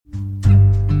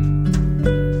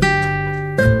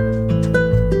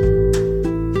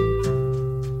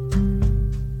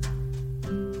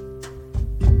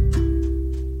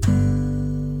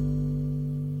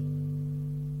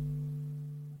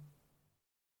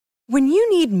When you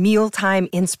need mealtime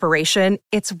inspiration,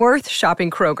 it's worth shopping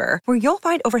Kroger, where you'll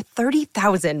find over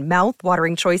 30,000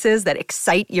 mouth-watering choices that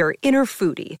excite your inner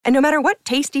foodie. And no matter what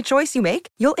tasty choice you make,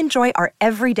 you'll enjoy our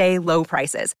everyday low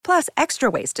prices, plus extra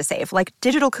ways to save, like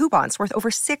digital coupons worth over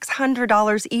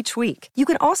 $600 each week. You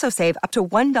can also save up to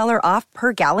 $1 off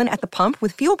per gallon at the pump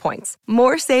with fuel points.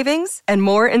 More savings and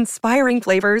more inspiring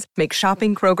flavors make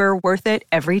shopping Kroger worth it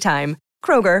every time.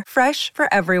 Kroger, fresh for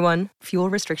everyone. Fuel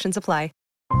restrictions apply.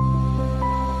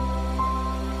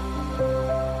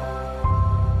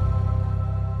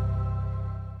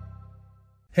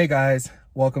 Hey guys,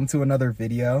 welcome to another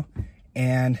video.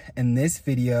 And in this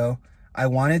video, I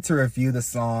wanted to review the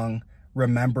song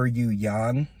Remember You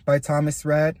Young by Thomas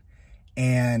Rhett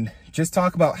and just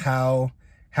talk about how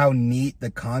neat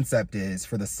the concept is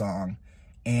for the song.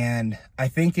 And I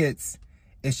think it's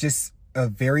just a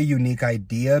very unique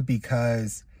idea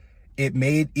because it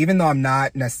made, even though I'm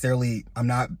not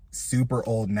super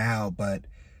old now, but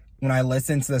when I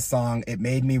listened to the song, it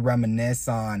made me reminisce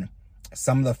on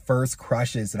some of the first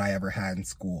crushes that I ever had in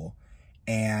school.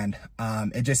 And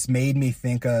it just made me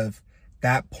think of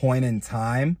that point in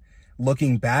time.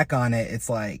 Looking back on it, it's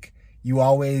like you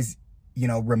always,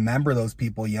 remember those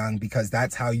people young because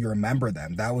that's how you remember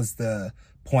them. That was the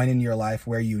point in your life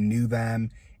where you knew them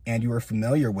and you were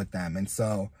familiar with them. And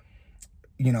so,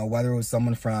 whether it was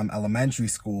someone from elementary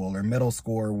school or middle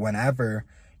school or whenever,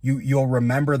 you'll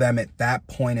remember them at that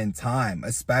point in time,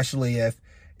 especially if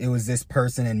it was this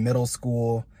person in middle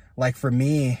school. Like for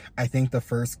me, I think the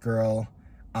first girl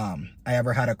I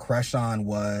ever had a crush on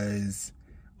was,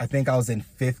 I think I was in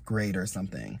 5th grade or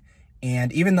something.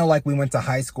 And even though we went to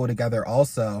high school together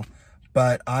also,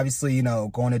 but obviously,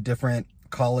 going to different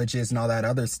colleges and all that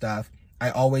other stuff, I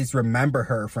always remember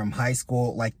her from high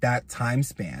school, that time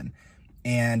span.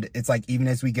 And it's even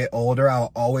as we get older,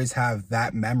 I'll always have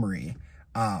that memory,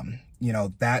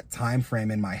 that time frame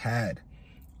in my head.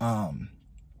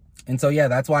 And so, yeah,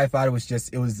 that's why I thought it was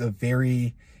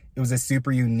a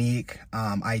super unique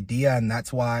idea. And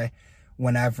that's why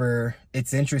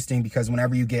it's interesting because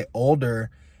whenever you get older,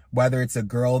 whether it's a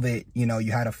girl that,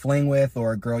 you had a fling with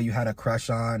or a girl you had a crush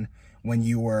on when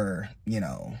you were,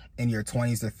 in your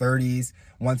 20s or 30s,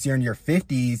 once you're in your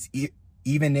 50s,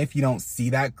 even if you don't see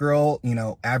that girl,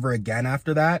 ever again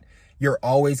after that, you're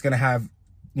always going to have,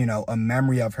 a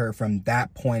memory of her from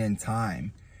that point in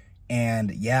time.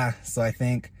 And yeah, so I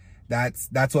think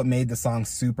that's what made the song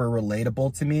super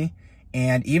relatable to me.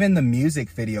 And even the music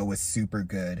video was super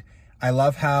good. I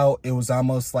love how it was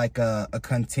almost like a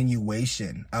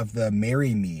continuation of the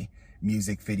Marry Me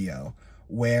music video,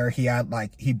 where he had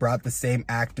he brought the same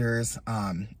actors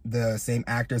and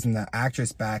the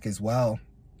actress back as well.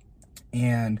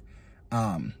 And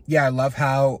yeah, I love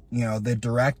how, the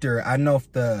director, I don't know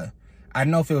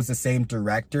if it was the same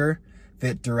director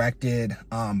that directed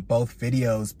both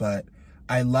videos, but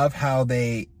I love how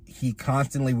he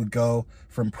constantly would go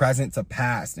from present to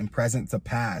past and present to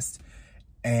past.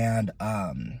 And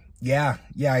yeah,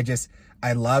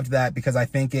 I loved that because I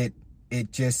think it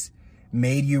just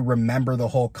made you remember the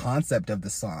whole concept of the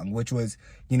song, which was,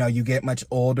 you get much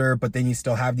older, but then you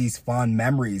still have these fond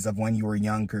memories of when you were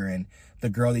younger and the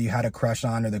girl that you had a crush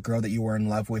on or the girl that you were in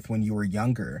love with when you were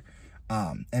younger.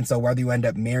 And so whether you end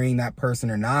up marrying that person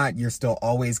or not, you're still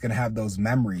always going to have those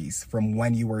memories from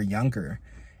when you were younger.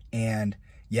 And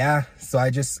yeah, so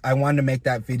I wanted to make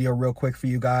that video real quick for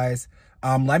you guys.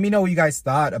 Let me know what you guys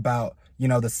thought about,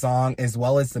 the song as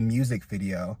well as the music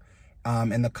video,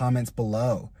 in the comments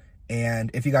below.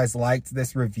 And if you guys liked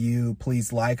this review,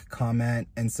 please like, comment,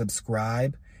 and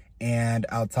subscribe. And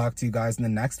I'll talk to you guys in the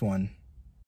next one.